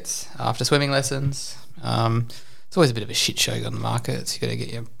markets after swimming lessons. It's always a bit of a shit show on the markets. You got to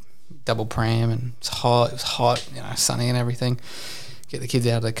get your double pram, and it's hot. It was hot, sunny and everything. Get the kids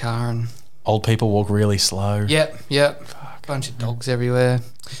out of the car, and Old people walk really slow. Yep. Bunch of dogs everywhere.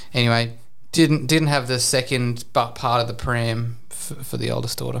 Anyway, didn't have the second part of the pram for the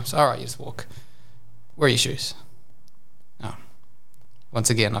oldest daughter. So all right, you just walk. Where are your shoes? Oh. Once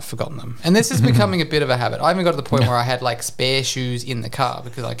again, I've forgotten them. And this is becoming a bit of a habit. I even got to the point where I had like spare shoes in the car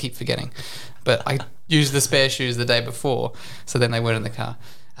because I keep forgetting. But I used the spare shoes the day before, so then they weren't in the car.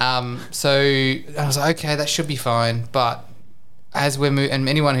 So I was like, okay, that should be fine. But as we're and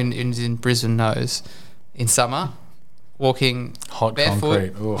anyone who's in Brisbane knows, in summer, walking Hot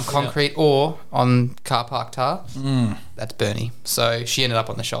barefoot concrete. Oof. on concrete or on car park tar, that's Bernie. So she ended up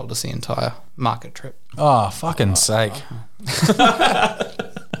on the shoulders the entire market trip. Oh, fucking sake.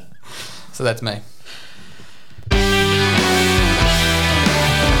 So that's me.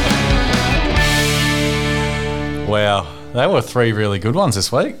 Wow. They were 3 really good ones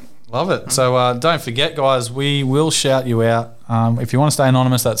this week. Love it. So don't forget, guys, we will shout you out. If you want to stay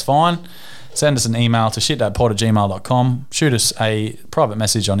anonymous, that's fine. Send us an email to shitdadpod@gmail.com. Shoot us a private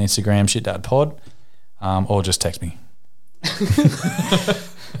message on Instagram, shitdadpod, or just text me.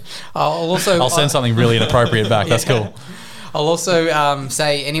 I'll send something really inappropriate back. That's cool. I'll also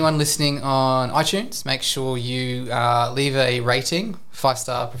say anyone listening on iTunes, make sure you leave a rating,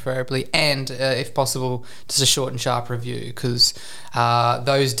 5-star preferably, and if possible, just a short and sharp review, because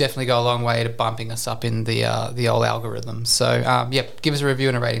those definitely go a long way to bumping us up in the old algorithm. So, give us a review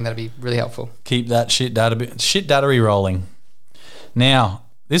and a rating. That'd be really helpful. Keep that shit dattery rolling. Now,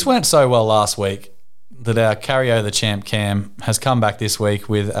 this went so well last week that our Carry the Champ Cam has come back this week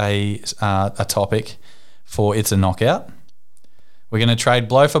with a topic for It's a Knockout. We're going to trade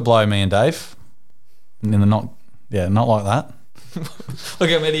blow for blow, me and Dave. Not like that. Look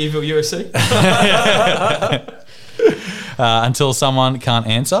at medieval UFC. Until someone can't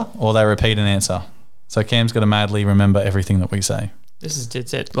answer or they repeat an answer. So Cam's got to madly remember everything that we say. This is dead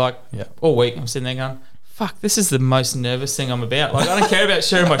set. Like, Yeah. all week I'm sitting there going, fuck, this is the most nervous thing I'm about. Like, I don't care about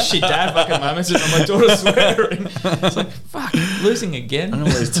sharing my shit dad fucking moments with my daughter swearing. It's like, fuck, losing again. I'm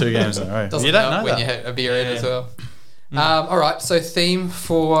going to lose 2 games in a row. Doesn't You don't help know when you that. hit a beer in as well. All right, so theme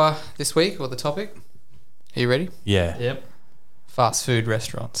for this week, or the topic. Are you ready? Yeah. Yep. Fast food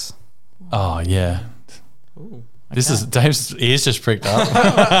restaurants. Oh, yeah. Ooh, This is Dave's ears just pricked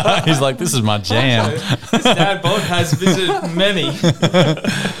up. He's like, this is my jam. This dad bod has visited many.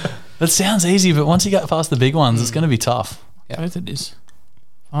 That sounds easy, but once you get past the big ones, it's going to be tough. Both it is.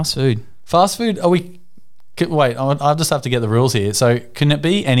 Fast food. Fast food, wait, I just have to get the rules here. So can it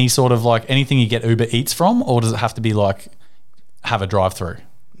be any sort of like anything you get Uber Eats from, or does it have to be like have a drive-through?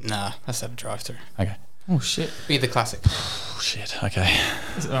 Nah, let's have a drive-through. Okay. Oh, shit. Be the classic. Oh, shit. Okay.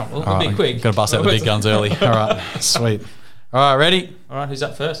 Oh, we'll All be right, quick. Got to bust out the big guns early. All right. Sweet. All right, ready? All right, who's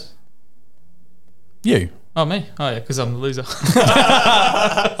up first? You. Oh, me? Oh, yeah, because I'm the loser.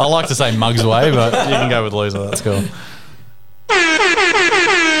 I like to say mugs away, but you can go with loser. That's cool.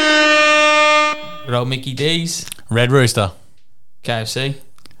 Good old Mickey D's. Red Rooster. KFC.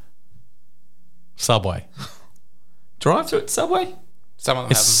 Subway. Drive through at Subway? Some of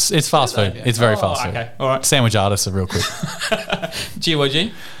them It's fast food. yeah. It's very fast food. Okay, all right. Sandwich artists are real quick.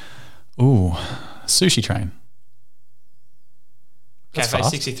 GYG. Ooh, Sushi Train. That's Cafe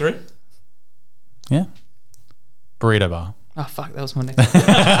fast. 63. Yeah. Burrito Bar. Oh, fuck, that was my next one. What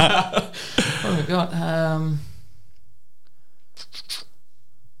have we got? Drive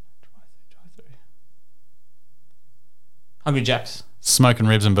through. Hungry Jack's. Smoking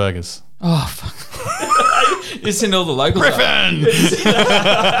ribs and burgers. Oh, fuck. You send all the locals. Griffin!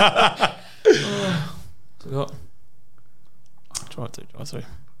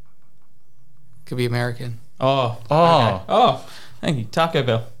 Could be American. Oh. Oh. Okay. Oh. Thank you. Taco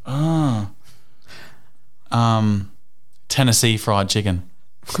Bell. Tennessee fried chicken.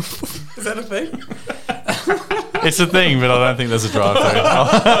 Is that a thing? It's a thing, but I don't think there's a drive-through.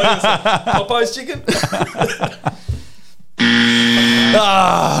 Popeye's chicken.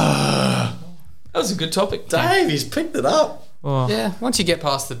 Ah. That was a good topic. Dave, he's picked it up. Oh, Yeah, once you get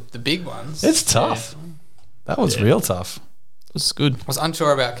past the big ones. It's tough. That was real tough. it was good. I was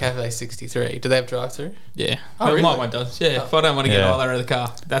unsure about Cafe 63. Do they have drive-through? Yeah. Oh, Well, really? my one does. Yeah. If I don't want to get Yeah. either of the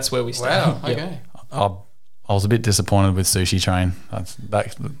car, that's where we stay. Wow, Yep. okay. I was a bit disappointed with Sushi Train.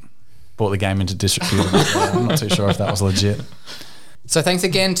 That brought the game into disrepute. I'm not too sure if that was legit. So thanks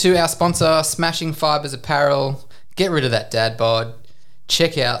again to our sponsor, Smashing Fibers Apparel. Get rid of that dad bod.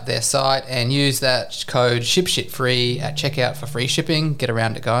 Check out their site and use that code SHIPSHITFREE at checkout for free shipping. Get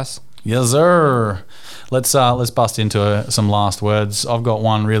around it, guys. Yes, sir. Let's bust into some last words. I've got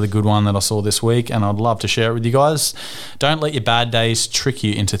one really good one that I saw this week, and I'd love to share it with you guys. Don't let your bad days trick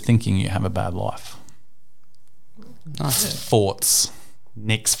you into thinking you have a bad life. Nice. Thoughts.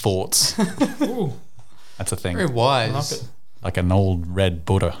 Nick's thoughts. Ooh, That's a thing. Very wise. I like it. Like an old red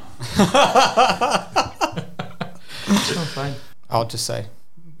Buddha. Oh, fine. I'll just say,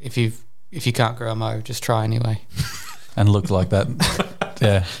 if you can't grow a mo, just try anyway. And look like that.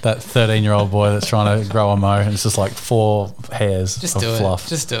 Yeah, that 13-year-old boy that's trying to grow a mo, and it's just like 4 hairs Just of do fluff. it.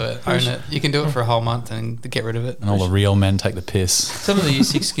 Just do it. Own it. You can do it for a whole month and get rid of it. And all the real men take the piss. Some of the Year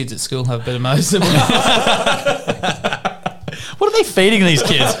 6 kids at school have better mows than we. What are they feeding these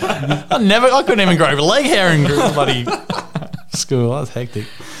kids? I couldn't even grow leg hair in bloody school. That was hectic.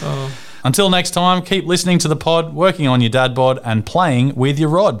 Until next time, keep listening to the pod, working on your dad bod, and playing with your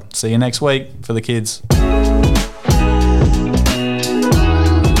rod. See you next week for the kids.